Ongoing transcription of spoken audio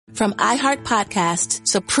From iHeart Podcasts,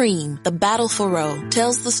 Supreme, The Battle for Roe,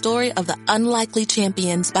 tells the story of the unlikely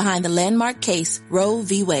champions behind the landmark case Roe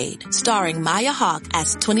v. Wade. Starring Maya Hawke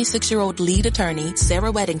as 26-year-old lead attorney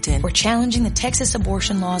Sarah Weddington. We're challenging the Texas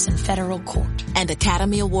abortion laws in federal court. And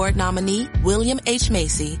Academy Award nominee William H.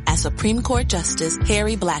 Macy as Supreme Court Justice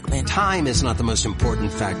Harry Blackmun. Time is not the most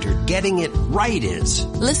important factor. Getting it right is.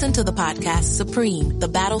 Listen to the podcast Supreme, The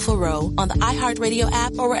Battle for Roe on the iHeartRadio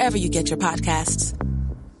app or wherever you get your podcasts.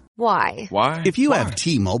 Why? If you have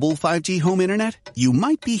T-Mobile 5G home internet, you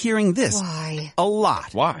might be hearing this Why? a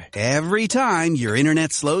lot. Why? Every time your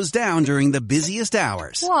internet slows down during the busiest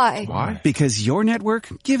hours. Why? Because your network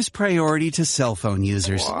gives priority to cell phone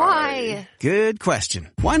users. Why? Good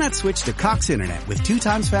question. Why not switch to Cox Internet with 2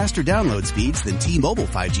 times faster download speeds than T-Mobile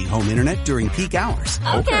 5G home internet during peak hours?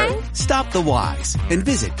 Okay. Stop the whys and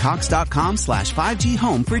visit cox.com/5G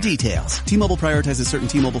home for details. T-Mobile prioritizes certain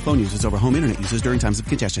T-Mobile phone users over home internet users during times of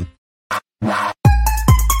congestion.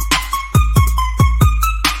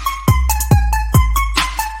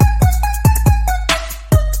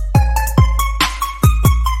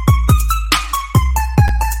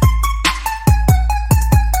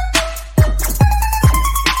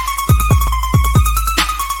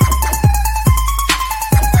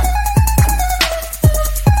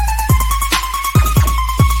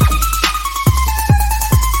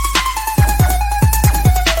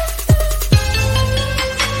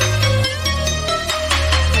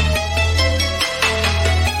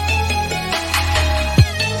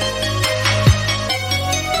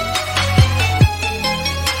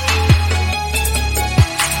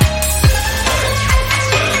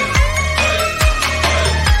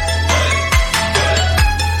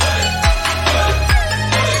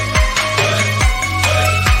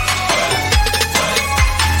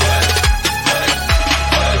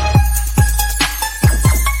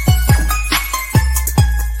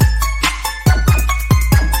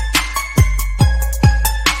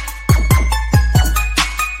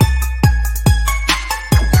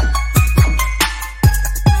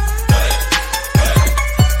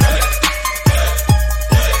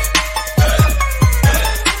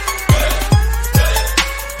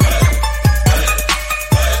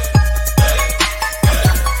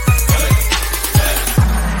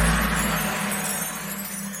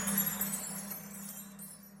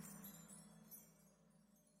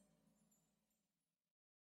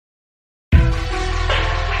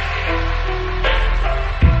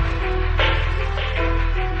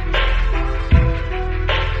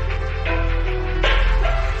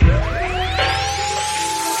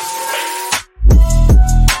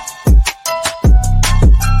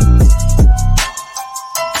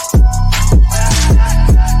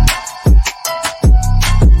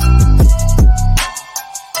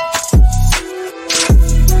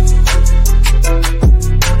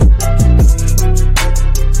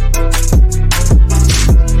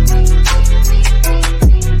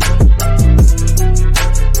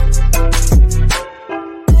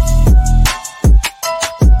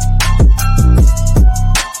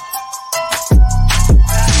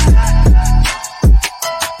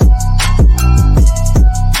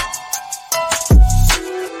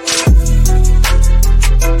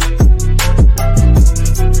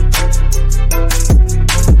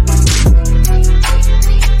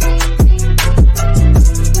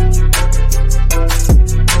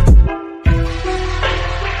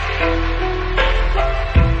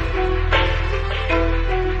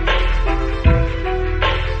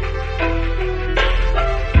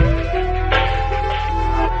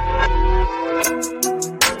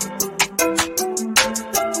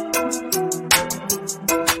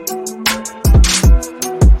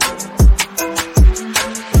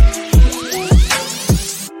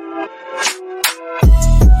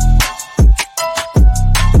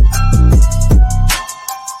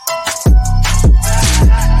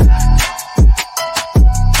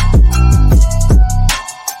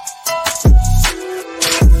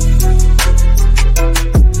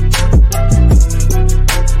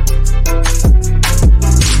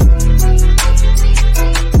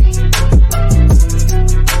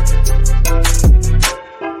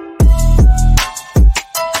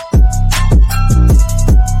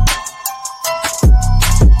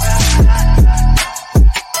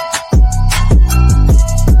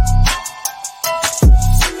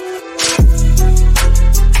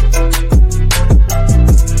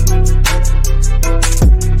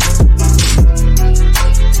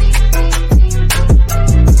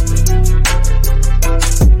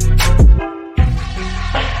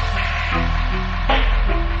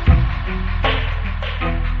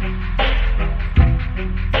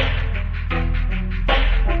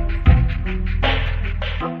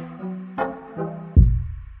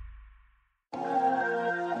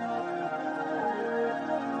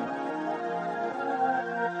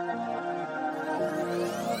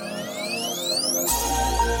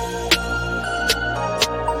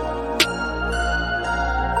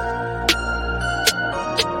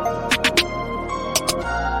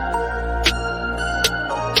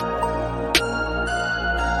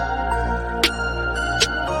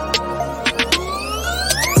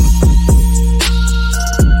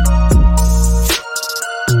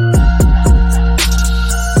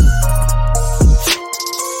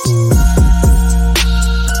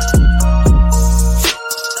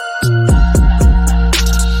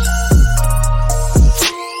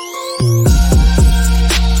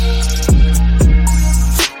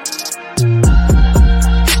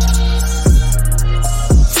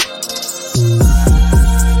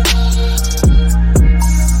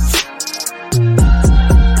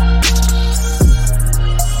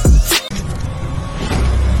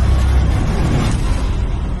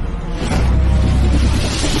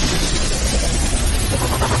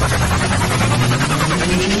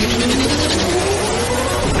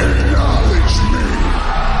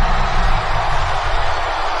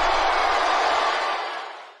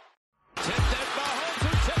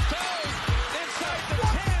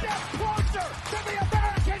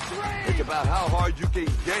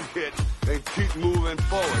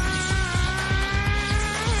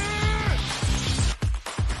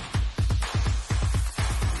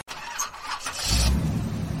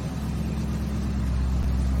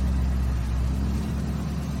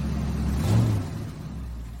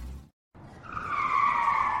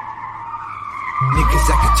 Niggas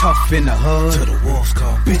acting tough in the hood, till the wolves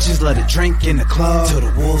come. Bitches let it drink in the club, till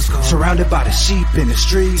the wolves come. Surrounded by the sheep in the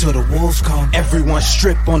street, till the wolves come. Everyone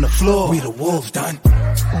strip on the floor, we the wolves done.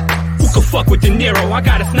 Who can fuck with De Niro? I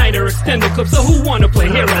got a Snyder extender clip, so who wanna play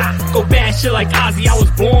hero? Go bad shit like Ozzy, I was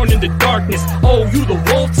born in the darkness. Oh, you the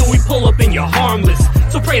wolf till we pull up and you're harmless.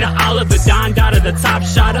 So pray to Allah, the Don Dada, the top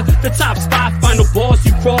shotter, the top spot, final boss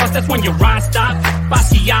you cross, that's when your ride stop.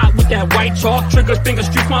 Basquiat with that white chalk, trigger finger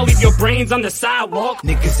streak, might leave your brains on the sidewalk.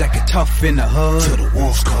 Niggas acting tough in the hood, till the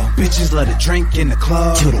wolves come. Bitches let it drink in the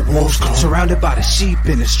club, till the wolves come. Surrounded by the sheep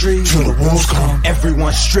in the street, till the wolves come.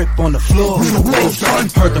 Everyone strip on the floor, till the wolves done.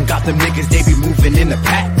 Heard them got them niggas, they be moving in the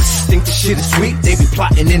packs. Think the shit is sweet, they be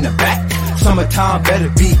plotting in the back. Summertime, better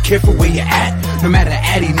be careful where you at. No matter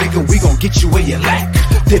addy, nigga, we gon' get you where you lack.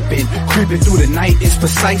 Dipping, creeping through the night is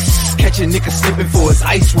precise. Catch a nigga slipping for his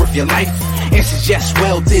ice, worth your life. Answers yes,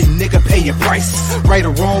 well, did nigga pay your price? Right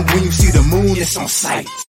or wrong, when you see the moon, it's on sight.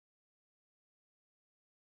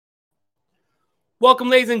 Welcome,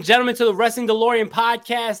 ladies and gentlemen, to the Wrestling DeLorean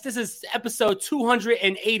podcast. This is episode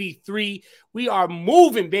 283. We are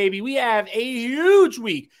moving, baby. We have a huge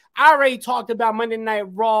week. I already talked about Monday Night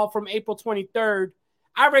Raw from April 23rd.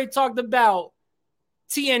 I already talked about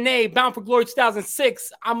TNA Bound for Glory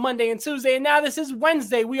 2006 on Monday and Tuesday. And now this is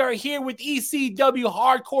Wednesday. We are here with ECW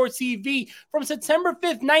Hardcore TV from September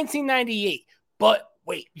 5th, 1998. But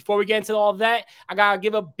wait, before we get into all of that, I got to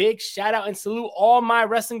give a big shout out and salute all my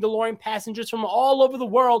Wrestling DeLorean passengers from all over the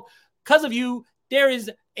world. Because of you, there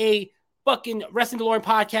is a fucking Wrestling DeLorean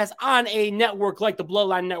podcast on a network like the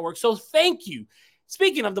Bloodline Network. So thank you.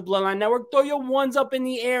 Speaking of the Bloodline Network, throw your ones up in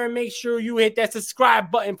the air and make sure you hit that subscribe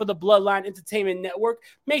button for the Bloodline Entertainment Network.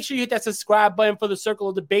 Make sure you hit that subscribe button for the Circle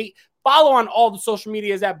of Debate. Follow on all the social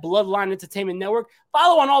medias at Bloodline Entertainment Network.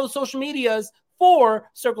 Follow on all the social medias for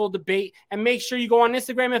Circle of Debate. And make sure you go on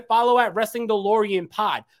Instagram and follow at Wrestling DeLorean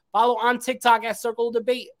Pod. Follow on TikTok at Circle of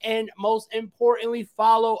Debate. And most importantly,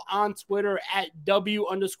 follow on Twitter at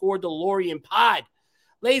W_DeLorean Pod.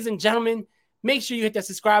 Ladies and gentlemen, make sure you hit that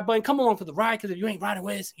subscribe button. Come along for the ride, because if you ain't riding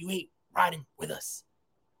with us, you ain't riding with us.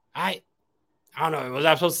 All right? I don't know. Was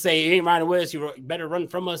I supposed to say you ain't riding with us, you better run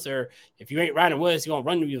from us? Or if you ain't riding with us, you're going to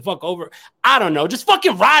run you the fuck over? I don't know. Just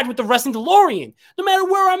fucking ride with the Wrestling DeLorean. No matter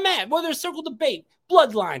where I'm at, whether it's Circle Debate,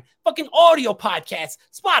 Bloodline, fucking audio podcasts,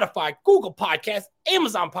 Spotify, Google Podcasts,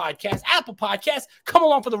 Amazon Podcasts, Apple Podcasts. Come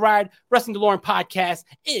along for the ride. Wrestling DeLorean Podcast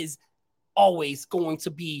is always going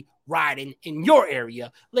to be riding in your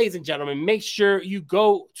area. Ladies and gentlemen, make sure you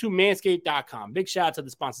go to manscaped.com. Big shout out to the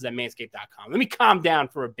sponsors at manscaped.com. Let me calm down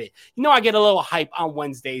for a bit. You know, I get a little hype on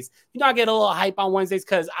Wednesdays.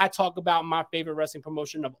 Because I talk about my favorite wrestling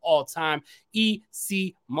promotion of all time,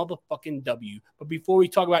 EC motherfucking W. But before we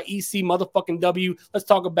talk about EC motherfucking W, let's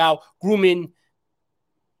talk about grooming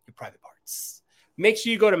your private parts. Make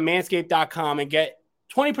sure you go to manscaped.com and get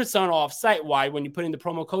 20% off site-wide when you put in the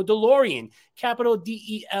promo code DeLorean, capital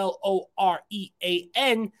DELOREAN.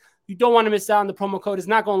 You don't want to miss out on the promo code. It's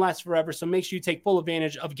not going to last forever, so make sure you take full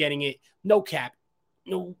advantage of getting it. No cap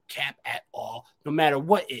at all. No matter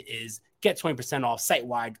what it is, get 20% off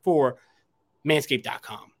site-wide for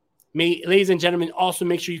manscaped.com. Ladies and gentlemen, also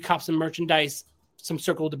make sure you cop some merchandise, some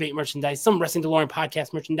Circle of Debate merchandise, some Wrestling DeLorean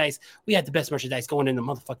podcast merchandise. We have the best merchandise going in the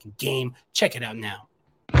motherfucking game. Check it out now.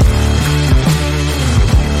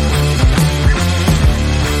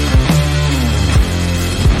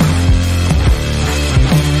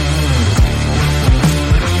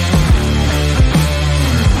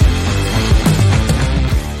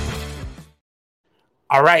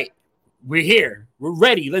 All right, we're here. We're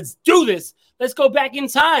ready. Let's do this. Let's go back in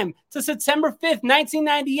time to September 5th,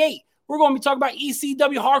 1998. We're going to be talking about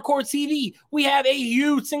ECW Hardcore TV. We have a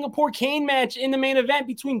huge Singapore cane match in the main event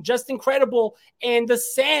between Justin Credible and the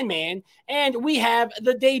Sandman. And we have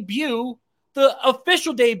the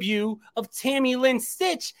official debut of Tammy Lynn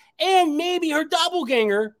Stitch and maybe her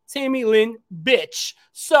doppelganger, Tammy Lynn Bitch.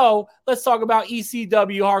 So let's talk about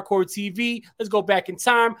ECW Hardcore TV. Let's go back in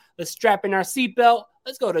time. Let's strap in our seatbelt.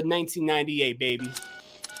 Let's go to 1998, baby.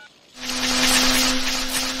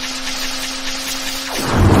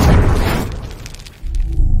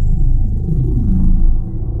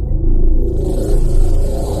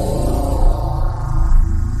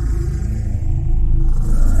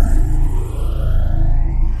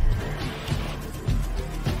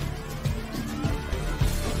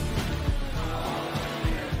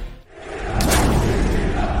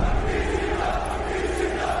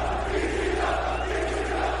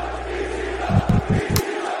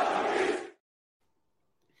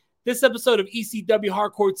 This episode of ECW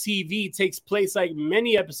Hardcore TV takes place like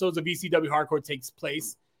many episodes of ECW Hardcore takes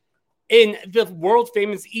place in the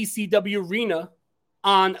world-famous ECW arena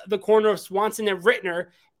on the corner of Swanson and Rittner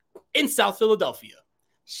in South Philadelphia.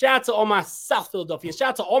 Shout out to all my South Philadelphians. Shout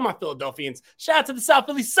out to all my Philadelphians. Shout out to the South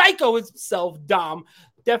Philly Psycho himself, Dom.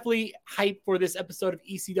 Definitely hyped for this episode of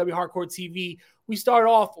ECW Hardcore TV. We start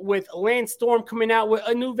off with Lance Storm coming out with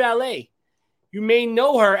a new valet. You may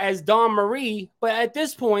know her as Dawn Marie, but at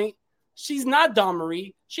this point, she's not Dawn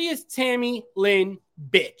Marie. She is Tammy Lynn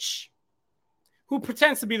Bitch, who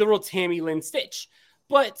pretends to be the real Tammy Lynn Stitch.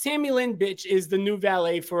 But Tammy Lynn Bitch is the new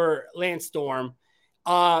valet for Lance Storm.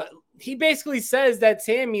 He basically says that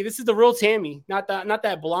Tammy, this is the real Tammy, not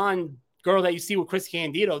that blonde girl that you see with Chris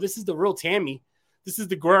Candido. This is the real Tammy. This is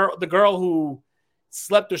the girl who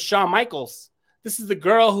slept with Shawn Michaels. This is the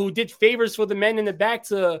girl who did favors for the men in the back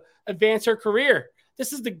to advance her career.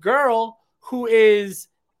 This is the girl who is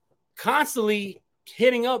constantly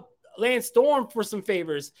hitting up Lance Storm for some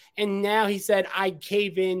favors. And now he said, I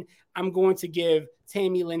cave in. I'm going to give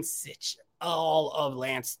Tammy Lynn Sitch all of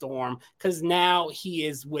Lance Storm because now she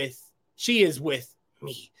is with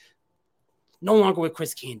me. No longer with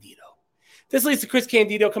Chris Candido. This leads to Chris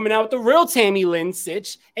Candido coming out with the real Tammy Lynn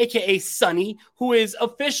Sitch, a.k.a. Sunny, who is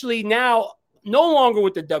officially now no longer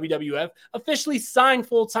with the WWF, officially signed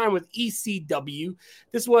full-time with ECW.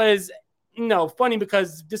 This was, funny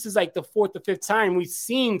because this is like the fourth or fifth time we've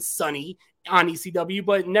seen Sunny on ECW,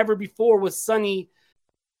 but never before was Sunny.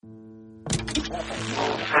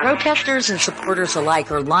 Protesters and supporters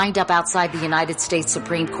alike are lined up outside the United States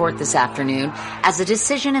Supreme Court this afternoon as a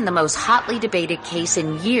decision in the most hotly debated case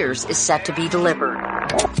in years is set to be delivered.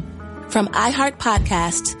 From iHeart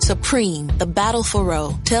Podcasts, Supreme, The Battle for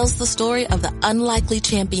Roe, tells the story of the unlikely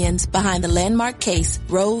champions behind the landmark case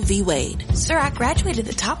Roe v. Wade. Sir, I graduated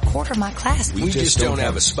the top quarter of my class. We just don't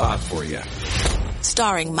have a spot for you.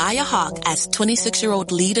 Starring Maya Hawke as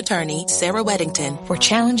 26-year-old lead attorney Sarah Weddington. We're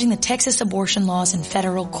challenging the Texas abortion laws in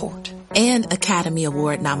federal court. And Academy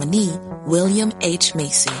Award nominee William H.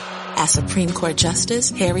 Macy as Supreme Court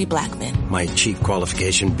Justice Harry Blackmun. My chief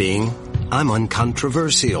qualification being, I'm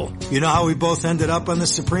uncontroversial. You know how we both ended up on the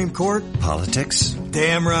Supreme Court? Politics.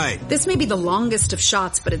 Damn right. This may be the longest of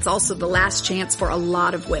shots, but it's also the last chance for a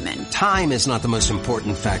lot of women. Time is not the most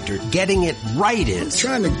important factor. Getting it right is. I'm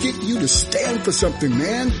trying to get you to stand for something,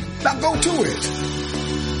 man. Now go to it.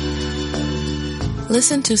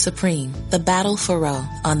 Listen to Supreme, The Battle for Roe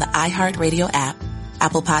on the iHeartRadio app,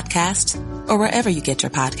 Apple Podcasts, or wherever you get your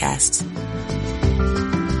podcasts.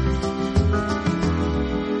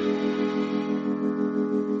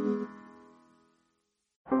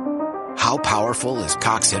 How powerful is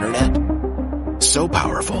Cox Internet? So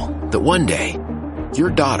powerful that one day, your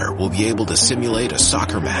daughter will be able to simulate a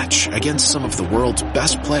soccer match against some of the world's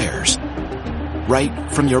best players right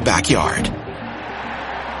from your backyard.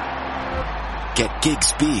 Get gig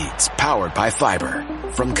speeds powered by fiber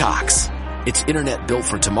from Cox. It's internet built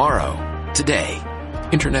for tomorrow, today.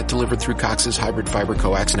 Internet delivered through Cox's hybrid fiber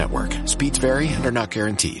coax network. Speeds vary and are not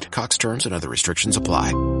guaranteed. Cox terms and other restrictions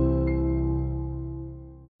apply.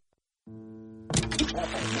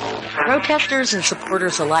 Protesters and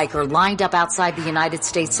supporters alike are lined up outside the United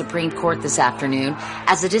States Supreme Court this afternoon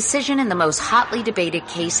as a decision in the most hotly debated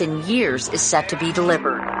case in years is set to be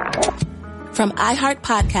delivered. From iHeart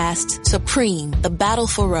Podcasts, Supreme, The Battle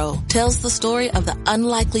for Roe, tells the story of the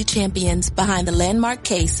unlikely champions behind the landmark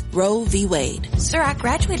case Roe v. Wade. Sir, I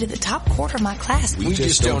graduated the top quarter of my class. We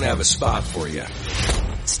just don't have a spot for you.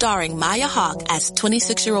 Starring Maya Hawke as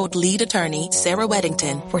 26-year-old lead attorney Sarah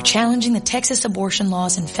Weddington. We're challenging the Texas abortion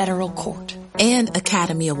laws in federal court. And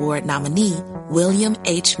Academy Award nominee William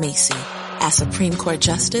H. Macy as Supreme Court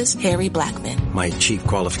Justice Harry Blackmun. My chief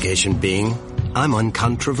qualification being, I'm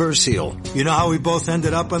uncontroversial. You know how we both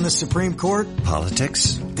ended up on the Supreme Court?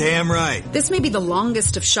 Politics. Damn right. This may be the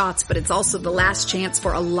longest of shots, but it's also the last chance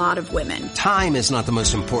for a lot of women. Time is not the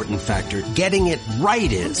most important factor. Getting it right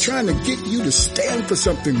is. I'm trying to get you to stand for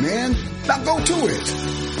something, man. Now go to it.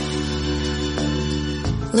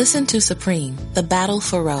 Listen to Supreme, The Battle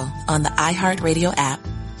for Roe on the iHeartRadio app,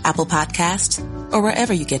 Apple Podcasts, or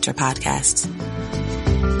wherever you get your podcasts.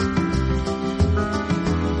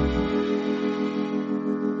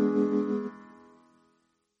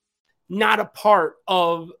 Not a part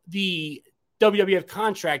of the WWF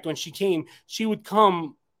contract. When she came, she would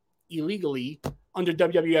come illegally under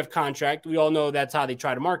WWF contract. We all know that's how they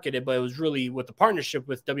try to market it, but it was really with the partnership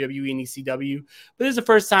with WWE and ECW. But this is the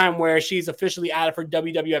first time where she's officially out of her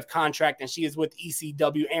WWF contract and she is with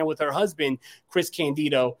ECW and with her husband, Chris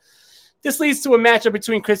Candido. This leads to a matchup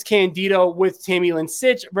between Chris Candido with Tammy Lynn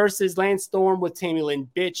Sitch versus Lance Storm with Tammy Lynn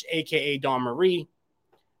Bitch, a.k.a. Dawn Marie.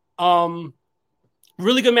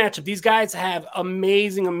 Really good matchup. These guys have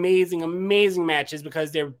amazing matches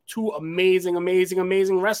because they're two amazing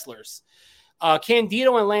wrestlers.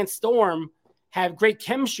 Candido and Lance Storm have great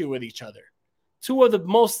chemistry with each other. Two of the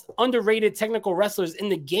most underrated technical wrestlers in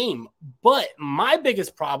the game. But my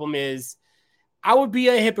biggest problem is I would be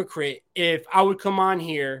a hypocrite if I would come on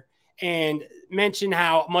here and mention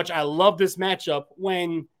how much I love this matchup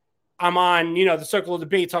when I'm on, the Circle of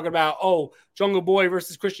Debate talking about, Jungle Boy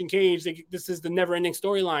versus Christian Cage. This is the never-ending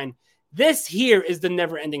storyline. This here is the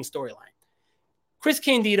never-ending storyline. Chris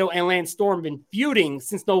Candido and Lance Storm have been feuding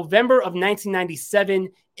since November of 1997.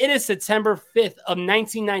 It is September 5th of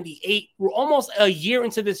 1998. We're almost a year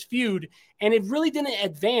into this feud, and it really didn't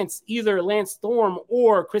advance either Lance Storm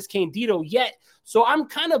or Chris Candido yet. So I'm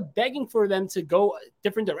kind of begging for them to go a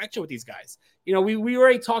different direction with these guys. We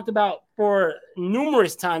already talked about for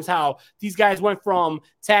numerous times how these guys went from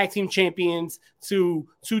tag team champions to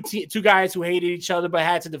two guys who hated each other but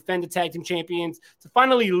had to defend the tag team champions, to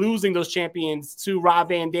finally losing those champions to Rob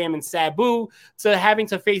Van Dam and Sabu, to having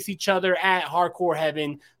to face each other at Hardcore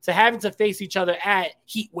Heaven, to having to face each other at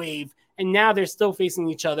Heat Wave, and now they're still facing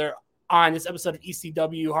each other on this episode of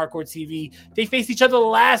ECW Hardcore TV. They faced each other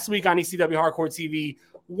last week on ECW Hardcore TV.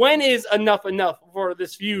 When is enough for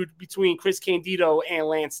this feud between Chris Candido and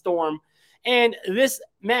Lance Storm? And this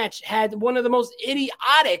match had one of the most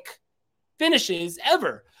idiotic finishes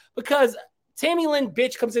ever, because Tammy Lynn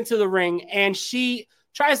bitch comes into the ring and she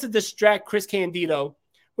tries to distract Chris Candido,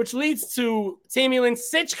 which leads to Tammy Lynn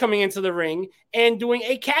Sitch coming into the ring and doing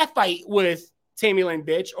a cat fight with Tammy Lynn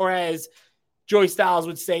bitch, or as Joey Styles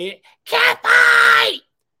would say it, cat fight!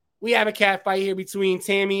 We have a cat fight here between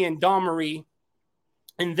Tammy and Dawn Marie.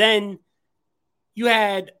 And then you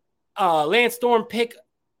had Lance Storm pick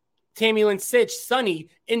Tammy Lynn Sitch, Sunny,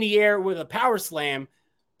 in the air with a power slam.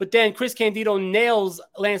 But then Chris Candido nails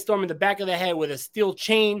Lance Storm in the back of the head with a steel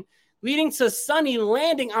chain, leading to Sunny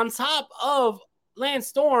landing on top of Lance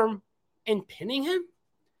Storm and pinning him.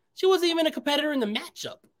 She wasn't even a competitor in the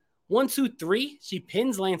matchup. 1, 2, 3, she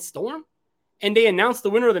pins Lance Storm. And they announced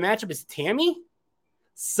the winner of the matchup is Tammy.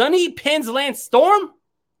 Sunny pins Lance Storm.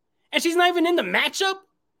 And she's not even in the matchup.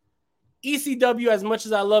 ECW, as much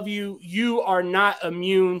as I love you, you are not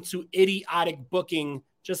immune to idiotic booking,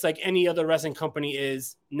 just like any other wrestling company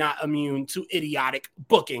is not immune to idiotic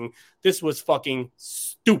booking. This was fucking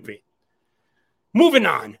stupid. Moving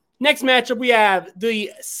on. Next matchup, we have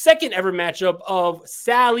the second ever matchup of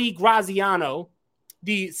Sally Graziano,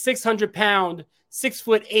 the 600-pound,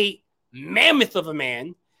 6'8" mammoth of a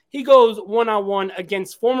man. He goes one-on-one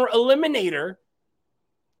against former Eliminator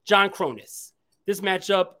John Kronus. This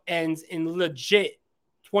matchup ends in legit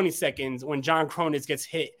 20 seconds when John Kronus gets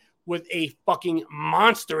hit with a fucking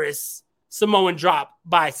monstrous Samoan drop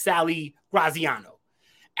by Sally Graziano.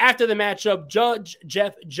 After the matchup, Judge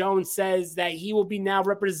Jeff Jones says that he will be now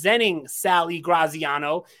representing Sally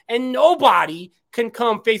Graziano, and nobody can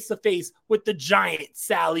come face-to-face with the giant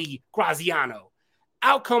Sally Graziano.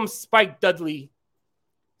 Out comes Spike Dudley.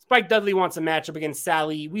 Spike Dudley wants a matchup against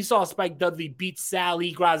Sally. We saw Spike Dudley beat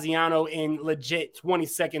Sally Graziano in legit 20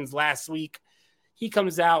 seconds last week. He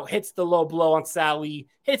comes out, hits the low blow on Sally,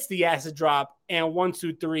 hits the acid drop, and 1,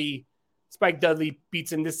 2, 3, Spike Dudley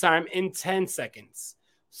beats him this time in 10 seconds.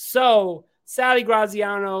 So, Sally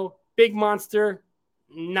Graziano, big monster,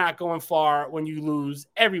 not going far when you lose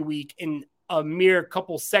every week in a mere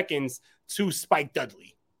couple seconds to Spike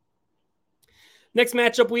Dudley. Next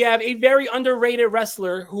matchup, we have a very underrated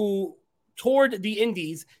wrestler who toured the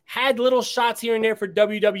indies, had little shots here and there for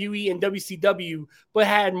WWE and WCW, but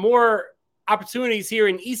had more opportunities here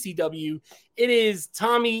in ECW. It is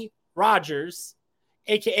Tommy Rogers,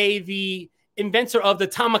 a.k.a. the inventor of the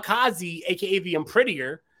Tamikaze, a.k.a. the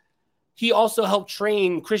Unprettier. He also helped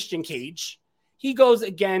train Christian Cage. He goes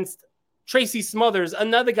against Tracy Smothers,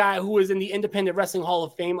 another guy who is in the Independent Wrestling Hall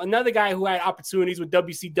of Fame, another guy who had opportunities with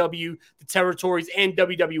WCW, the Territories, and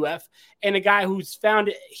WWF, and a guy who's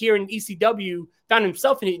found here in ECW, found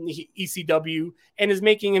himself in ECW, and is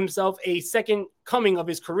making himself a second coming of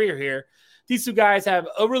his career here. These two guys have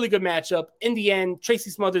a really good matchup. In the end,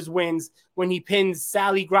 Tracy Smothers wins when he pins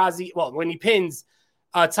Tommy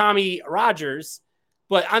Rogers.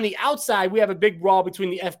 But on the outside, we have a big brawl between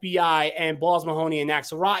the FBI and Balls Mahoney and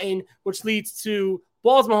Axel Rotten, which leads to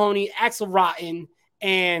Balls Mahoney, Axel Rotten,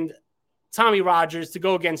 and Tommy Rogers to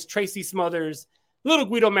go against Tracy Smothers, Little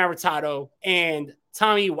Guido Maritato, and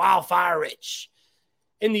Tommy Wildfire Rich.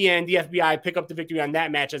 In the end, the FBI pick up the victory on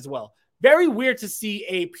that match as well. Very weird to see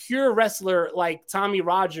a pure wrestler like Tommy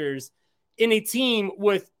Rogers in a team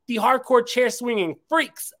with the hardcore chair swinging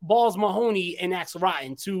freaks, Balls Mahoney and Axel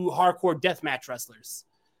Rotten, two hardcore deathmatch wrestlers.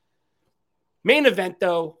 Main event,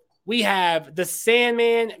 though, we have the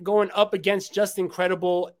Sandman going up against Justin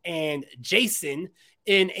Credible and Jason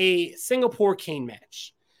in a Singapore cane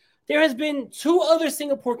match. There has been 2 other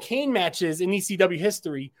Singapore cane matches in ECW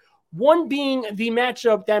history, one being the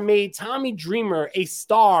matchup that made Tommy Dreamer a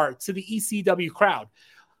star to the ECW crowd.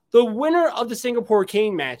 The winner of the Singapore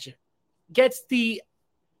cane match gets the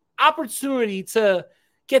opportunity to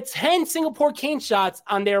get 10 Singapore cane shots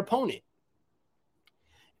on their opponent.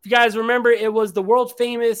 If you guys remember, it was the world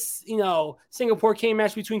famous, Singapore cane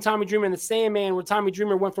match between Tommy Dreamer and the Sandman, where Tommy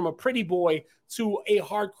Dreamer went from a pretty boy to a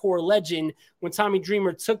hardcore legend when Tommy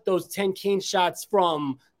Dreamer took those 10 cane shots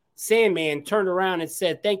from Sandman, turned around and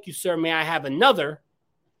said, "Thank you, sir. May I have another?"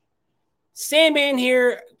 Sandman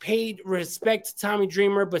here paid respect to Tommy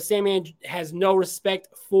Dreamer, but Sandman has no respect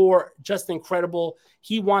for Justin Credible.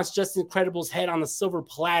 He wants Justin Credible's head on the silver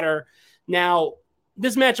platter. Now,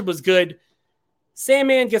 this matchup was good.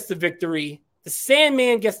 Sandman gets the victory. The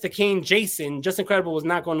Sandman gets to cane Jason. Justin Credible was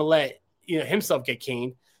not going to let himself get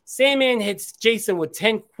caned. Sandman hits Jason with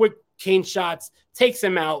 10 quick cane shots, takes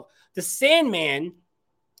him out. The Sandman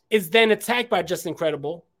is then attacked by Justin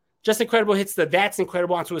Credible. Justin Credible hits the That's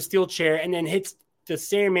Incredible onto a steel chair and then hits the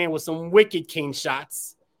Sandman with some wicked cane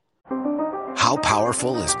shots. How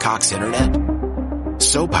powerful is Cox Internet?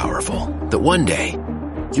 So powerful that one day,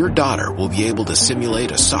 your daughter will be able to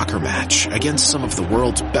simulate a soccer match against some of the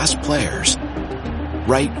world's best players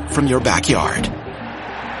right from your backyard.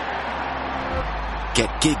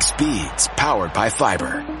 Get gig speeds powered by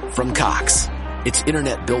fiber from Cox. It's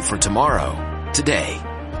internet built for tomorrow, today.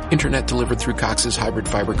 Internet delivered through Cox's hybrid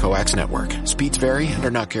fiber coax network. Speeds vary and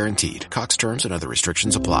are not guaranteed. Cox terms and other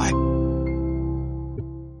restrictions apply.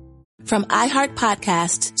 From iHeart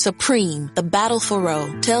Podcasts, Supreme, The Battle for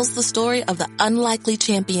Roe, tells the story of the unlikely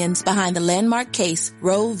champions behind the landmark case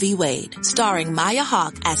Roe v. Wade, starring Maya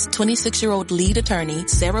Hawke as 26-year-old lead attorney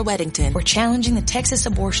Sarah Weddington. We're challenging the Texas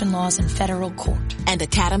abortion laws in federal court. And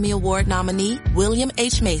Academy Award nominee William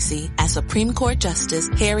H. Macy as Supreme Court Justice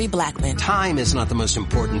Harry Blackmun. Time is not the most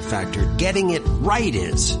important factor. Getting it right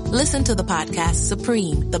is. Listen to the podcast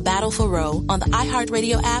Supreme, The Battle for Roe on the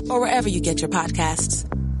iHeartRadio app or wherever you get your podcasts.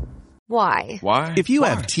 Why? If you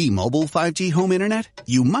have T-Mobile 5G home internet,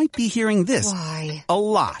 you might be hearing this a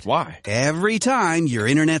lot. Why? Every time your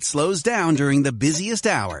internet slows down during the busiest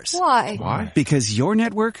hours. Why? Because your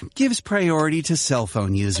network gives priority to cell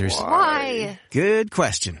phone users. Why? Good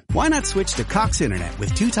question. Why not switch to Cox Internet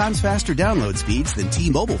with 2 times faster download speeds than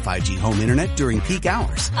T-Mobile 5G home internet during peak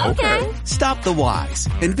hours? Okay. Stop the whys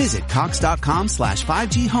and visit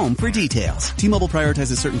Cox.com/5G home for details. T-Mobile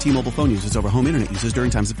prioritizes certain T-Mobile phone users over home internet users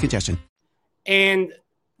during times of congestion. And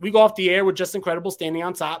we go off the air with Justin Credible standing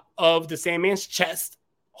on top of the Sandman's chest,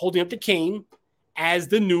 holding up the cane as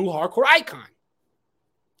the new hardcore icon.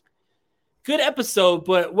 Good episode,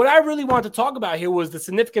 but what I really wanted to talk about here was the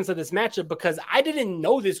significance of this matchup, because I didn't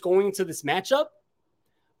know this going into this matchup,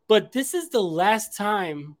 but this is the last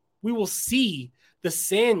time we will see the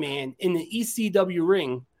Sandman in the ECW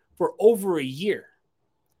ring for over a year.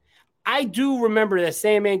 I do remember that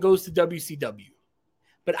Sandman goes to WCW.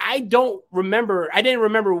 But I didn't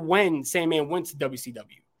remember when Sandman went to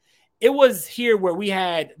WCW. It was here where we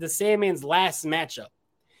had the Sandman's last matchup.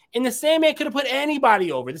 And the Sandman could have put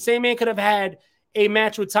anybody over. The Sandman could have had a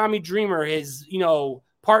match with Tommy Dreamer, his,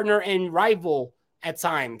 partner and rival at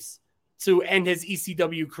times, to end his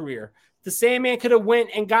ECW career. The Sandman could have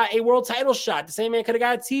went and got a world title shot. The Sandman could have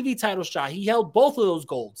got a TV title shot. He held both of those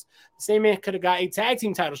golds. The Sandman could have got a tag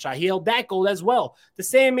team title shot. He held that gold as well. The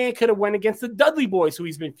Sandman could have went against the Dudley Boys, who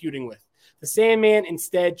he's been feuding with. The Sandman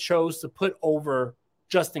instead chose to put over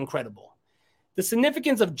Justin Credible. The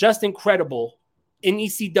significance of Justin Credible in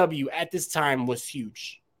ECW at this time was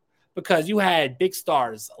huge, because you had big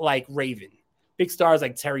stars like Raven, big stars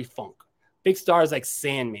like Terry Funk, big stars like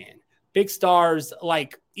Sandman, big stars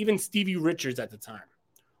like even Stevie Richards at the time.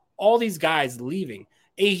 All these guys leaving.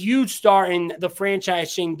 A huge star in the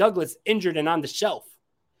franchise, Shane Douglas, injured and on the shelf.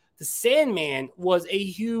 The Sandman was a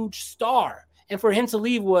huge star. And for him to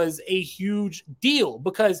leave was a huge deal,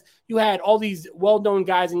 because you had all these well-known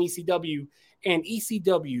guys in ECW. And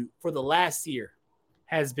ECW for the last year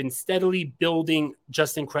has been steadily building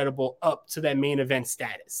Justin Credible up to that main event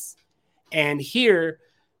status. And here,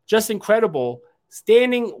 Justin Credible,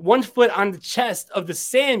 standing 1 foot on the chest of the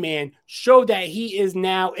Sandman, showed that he is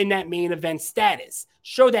now in that main event status.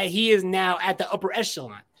 Showed that he is now at the upper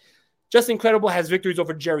echelon. Justin Credible has victories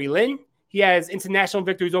over Jerry Lynn. He has international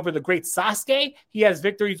victories over the great Sasuke. He has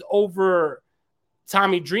victories over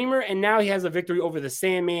Tommy Dreamer. And now he has a victory over the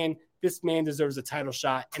Sandman. This man deserves a title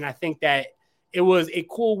shot. And I think that it was a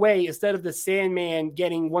cool way, instead of the Sandman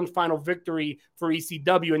getting one final victory for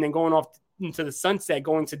ECW and then going off into the sunset,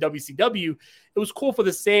 going to WCW, it was cool for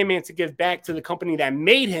the Sandman to give back to the company that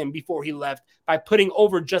made him before he left by putting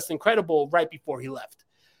over Just Incredible right before he left.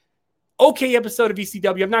 Okay episode of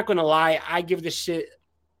ECW. I'm not going to lie. I give this shit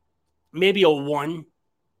maybe a 1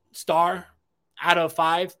 star out of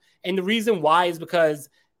 5. And the reason why is because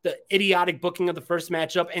the idiotic booking of the first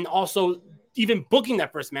matchup, and also even booking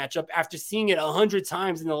that first matchup after seeing it 100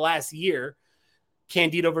 times in the last year,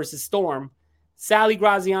 Candido versus Storm, Sally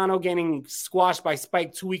Graziano getting squashed by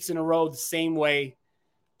Spike 2 weeks in a row the same way.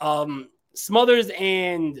 Smothers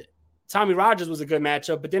and Tommy Rogers was a good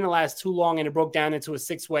matchup, but didn't last too long, and it broke down into a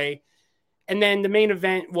 6-way. And then the main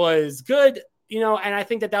event was good, and I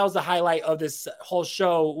think that was the highlight of this whole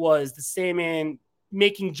show, was the Sandman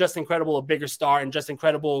making Just Incredible a bigger star, and Just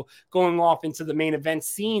Incredible going off into the main event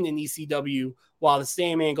scene in ECW while the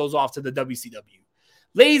Sandman goes off to the WCW.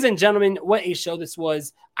 Ladies and gentlemen, what a show this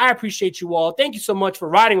was. I appreciate you all. Thank you so much for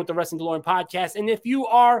riding with the Wrestling DeLorean podcast. And if you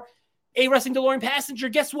are a Wrestling DeLorean passenger,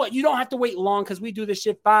 guess what? You don't have to wait long, because we do this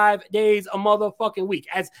shit 5 days a motherfucking week.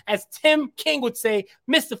 As Tim King would say,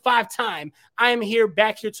 Mr. 5-time, I am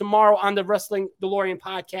back here tomorrow on the Wrestling DeLorean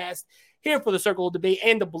podcast, here for the Circle of Debate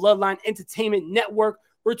and the Bloodline Entertainment Network.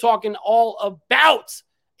 We're talking all about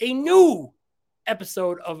a new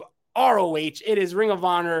episode of ROH. It is Ring of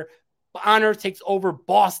Honor. Honor takes over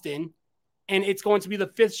Boston, and it's going to be the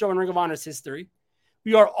 5th show in Ring of Honor's history.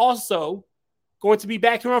 We are also going to be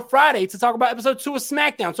back here on Friday to talk about episode 2 of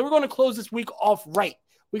SmackDown. So we're going to close this week off right.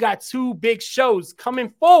 We got 2 big shows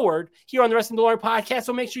coming forward here on the Wrestling DeLorean podcast,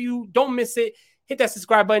 so make sure you don't miss it. Hit that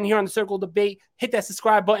subscribe button here on the Circle of Debate. Hit that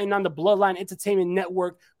subscribe button on the Bloodline Entertainment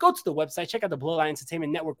Network. Go to the website. Check out the Bloodline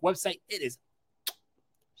Entertainment Network website. It is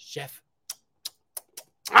Chef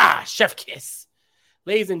Kiss.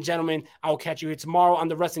 Ladies and gentlemen, I will catch you here tomorrow on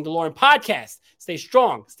the Wrestling DeLorean podcast. Stay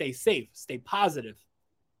strong, stay safe, stay positive.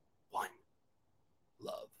 One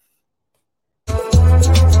love.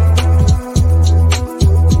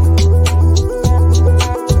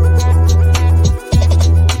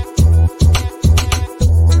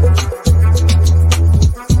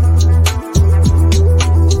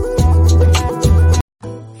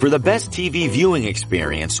 For the best TV viewing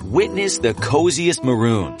experience, witness the coziest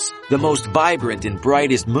maroons, the most vibrant and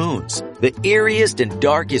brightest moons, the eeriest and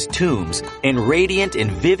darkest tombs, and radiant and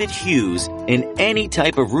vivid hues in any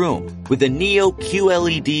type of room with the Neo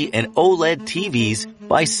QLED and OLED TVs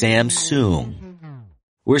by Samsung.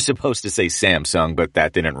 We're supposed to say Samsung, but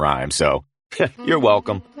that didn't rhyme, so you're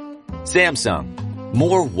welcome. Samsung,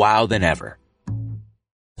 more wow than ever.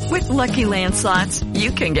 With Lucky Land Slots, you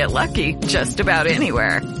can get lucky just about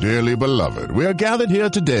anywhere. Dearly beloved, we are gathered here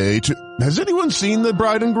today to... Has anyone seen the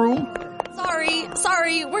bride and groom?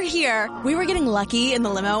 Sorry, we're here. We were getting lucky in the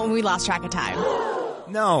limo and we lost track of time.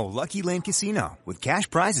 No, Lucky Land Casino, with cash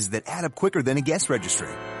prizes that add up quicker than a guest registry.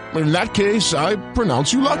 In that case, I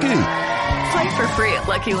pronounce you lucky. Play for free at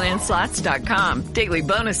LuckyLandSlots.com. Daily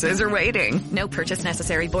bonuses are waiting. No purchase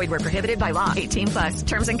necessary. Void where prohibited by law. 18+.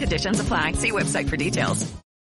 Terms and conditions apply. See website for details.